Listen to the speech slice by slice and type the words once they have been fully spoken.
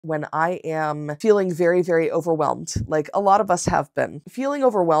when I am feeling very, very overwhelmed, like a lot of us have been. Feeling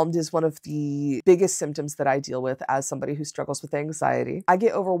overwhelmed is one of the biggest symptoms that I deal with as somebody who struggles with anxiety. I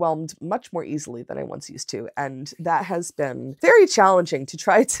get overwhelmed much more easily than I once used to, and that has been very challenging to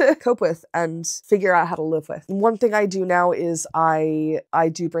try to cope with and figure out how to live with. One thing I do now is I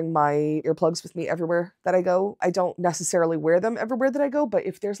do bring my earplugs with me everywhere that I go. I don't necessarily wear them everywhere that I go, but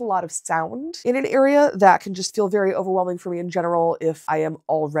if there's a lot of sound in an area, that can just feel very overwhelming for me in general if I am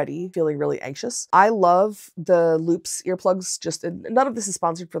already feeling really anxious. I love the Loops earplugs, just, and none of this is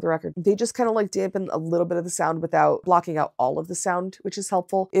sponsored for the record. They just kind of like dampen a little bit of the sound without blocking out all of the sound, which is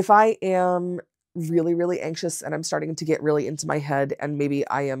helpful. If I am really, really anxious and I'm starting to get really into my head and maybe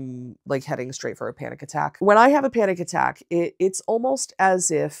I am like heading straight for a panic attack. When I have a panic attack, it's almost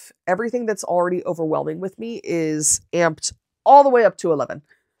as if everything that's already overwhelming with me is amped all the way up to 11.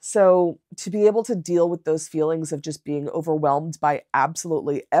 So to be able to deal with those feelings of just being overwhelmed by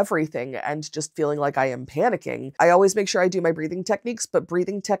absolutely everything and just feeling like I am panicking, I always make sure I do my breathing techniques, but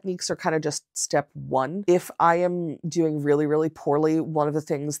breathing techniques are kind of just step one. If I am doing really, really poorly, one of the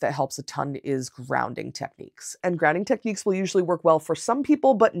things that helps a ton is grounding techniques. And grounding techniques will usually work well for some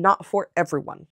people, but not for everyone.